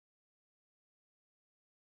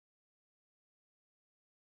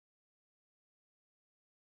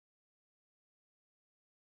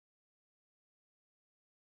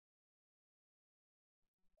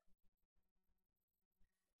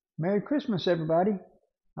Merry Christmas, everybody.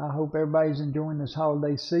 I hope everybody's enjoying this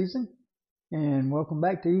holiday season. And welcome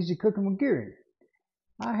back to Easy Cooking with Gary.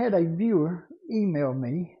 I had a viewer email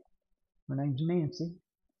me. Her name's Nancy.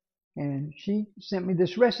 And she sent me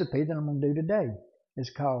this recipe that I'm going to do today.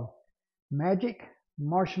 It's called Magic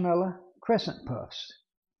Marshmallow Crescent Puffs.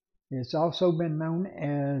 It's also been known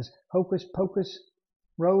as Hocus Pocus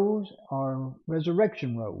rolls or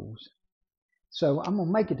resurrection rolls. So I'm going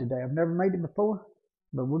to make it today. I've never made it before,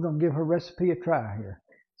 but we're going to give her recipe a try here.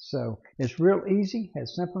 So it's real easy,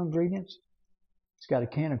 has simple ingredients. It's got a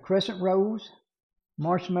can of crescent rolls,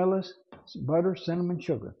 marshmallows, butter, cinnamon,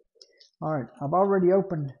 sugar. All right, I've already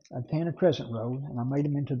opened a can of crescent rolls and I made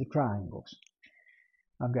them into the triangles.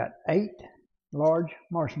 I've got 8 large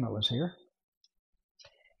marshmallows here.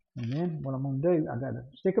 And then what I'm going to do, I've got a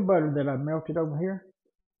stick of butter that I've melted over here.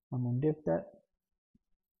 I'm going to dip that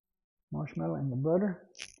marshmallow in the butter.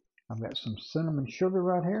 I've got some cinnamon sugar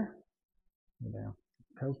right here. Now,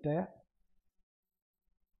 coat that.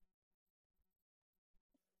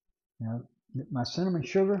 Now, my cinnamon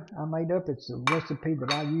sugar I made up, it's a recipe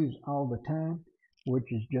that I use all the time,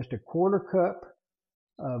 which is just a 1/4 cup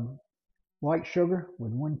of white sugar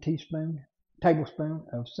with 1 tablespoon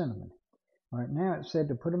of cinnamon. All right, now it said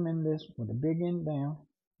to put them in this with a big end down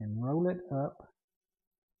and roll it up.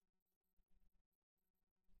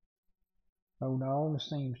 Fold all the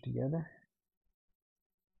seams together.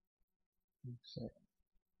 Let's see.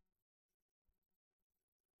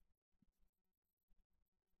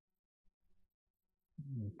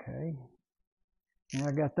 Okay, now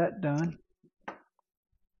I got that done. I'm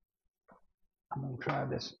going to try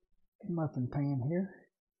this muffin pan here.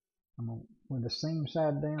 I'm going to, with the seam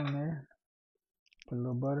side down there, put a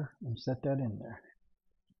little butter and set that in there.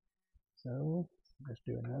 So let's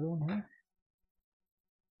do another one here.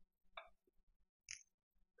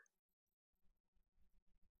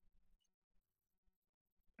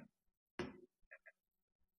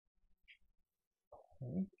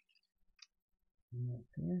 Okay. And up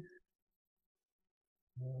here,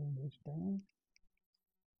 roll this down.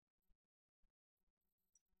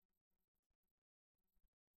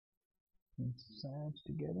 Pinch the sides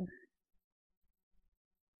together.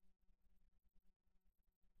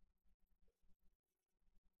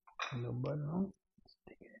 A little butter on it.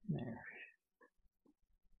 Stick it in there.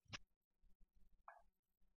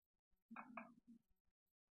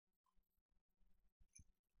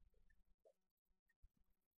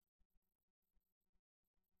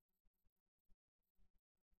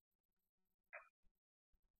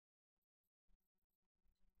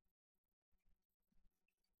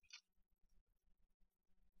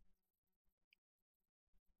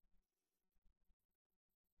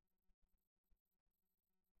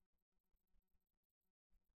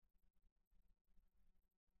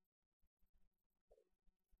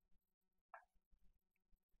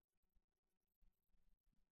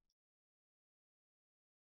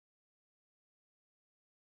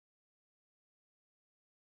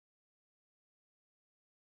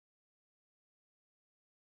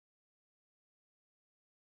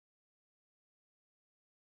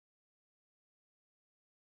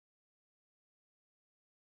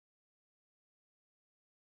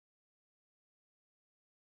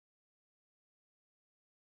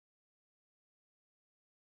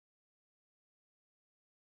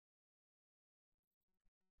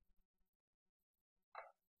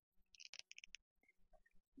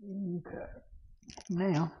 Okay.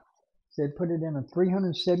 Now, said put it in a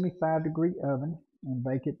 375-degree oven and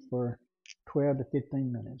bake it for 12 to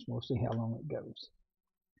 15 minutes. We'll see how long it goes.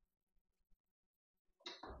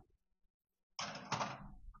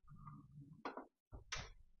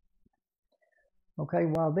 Okay,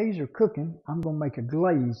 while these are cooking, I'm going to make a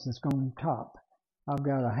glaze that's going on top. I've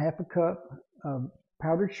got a 1/2 cup of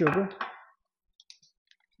powdered sugar.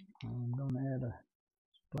 I'm going to add a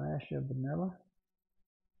splash of vanilla.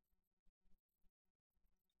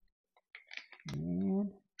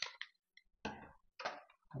 And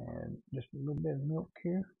add just a little bit of milk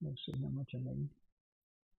here. Let's see how much I need.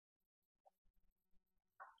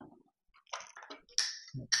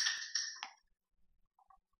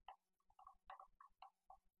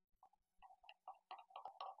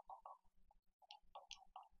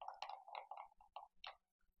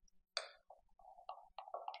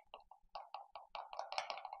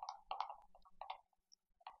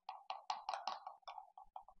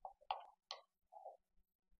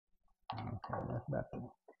 Okay, that's about the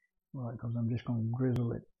right, because I'm just going to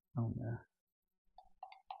drizzle it on there.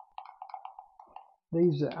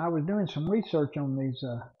 These, I was doing some research on these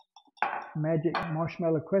Magic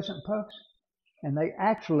Marshmallow Crescent Puffs, and they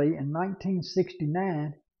actually in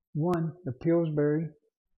 1969 won the Pillsbury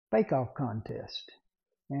bake-off contest.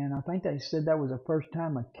 And I think they said that was the first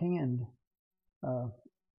time a canned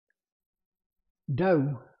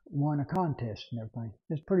dough won a contest and everything.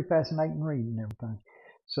 It's pretty fascinating reading and everything.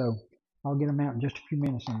 So I'll get them out in just a few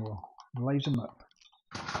minutes and we'll glaze them up.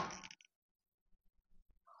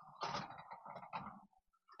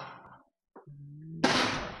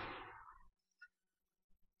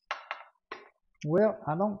 Well,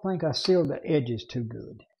 I don't think I sealed the edges too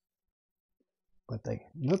good, but they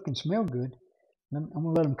look and smell good. I'm going to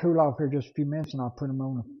let them cool off here just a few minutes and I'll put them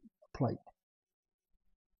on a plate.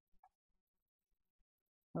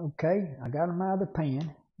 Okay, I got them out of the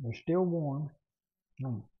pan. They're still warm. I'm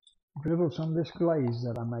going to drizzle some of this glaze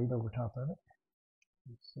that I made over top of it.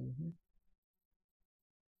 Let's see here.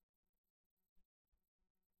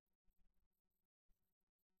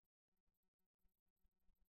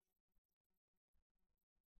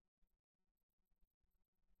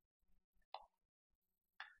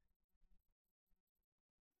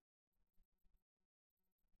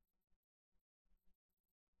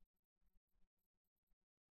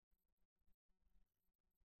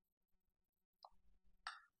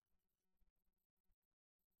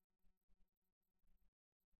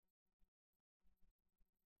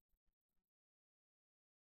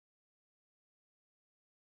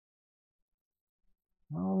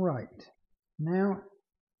 All right, now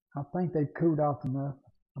I think they've cooled off enough.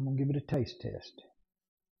 I'm going to give it a taste test.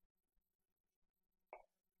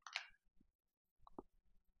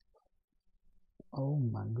 Oh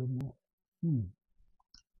my goodness.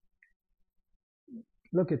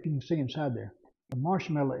 Look if you can see inside there. The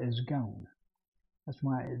marshmallow is gone. That's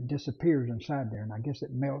why it disappears inside there, and I guess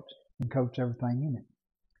it melts and coats everything in it.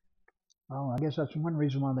 Oh, I guess that's one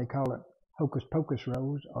reason why they call it Hocus Pocus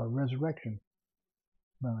rolls or resurrection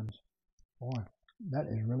buns. Boy, that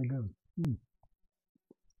is really good.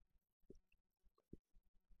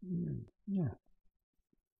 Yeah.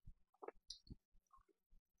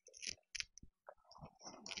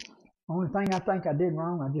 Only thing I think I did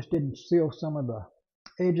wrong, I just didn't seal some of the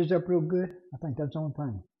edges up real good. I think that's the only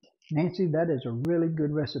thing. Nancy, that is a really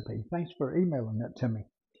good recipe. Thanks for emailing that to me.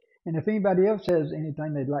 And if anybody else has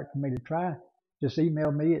anything they'd like for me to try, just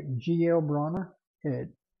email me at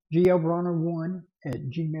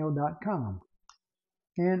glbronner1@gmail.com.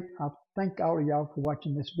 And I thank all of y'all for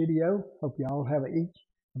watching this video. Hope y'all have each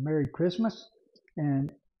a Merry Christmas.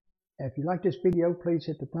 And if you like this video, please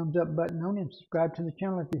hit the thumbs up button on it and subscribe to the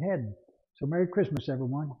channel if you hadn't. So Merry Christmas,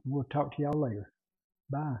 everyone. We'll talk to y'all later.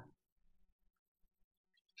 Bye.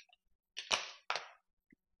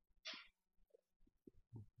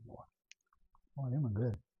 Boy, them are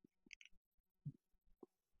good.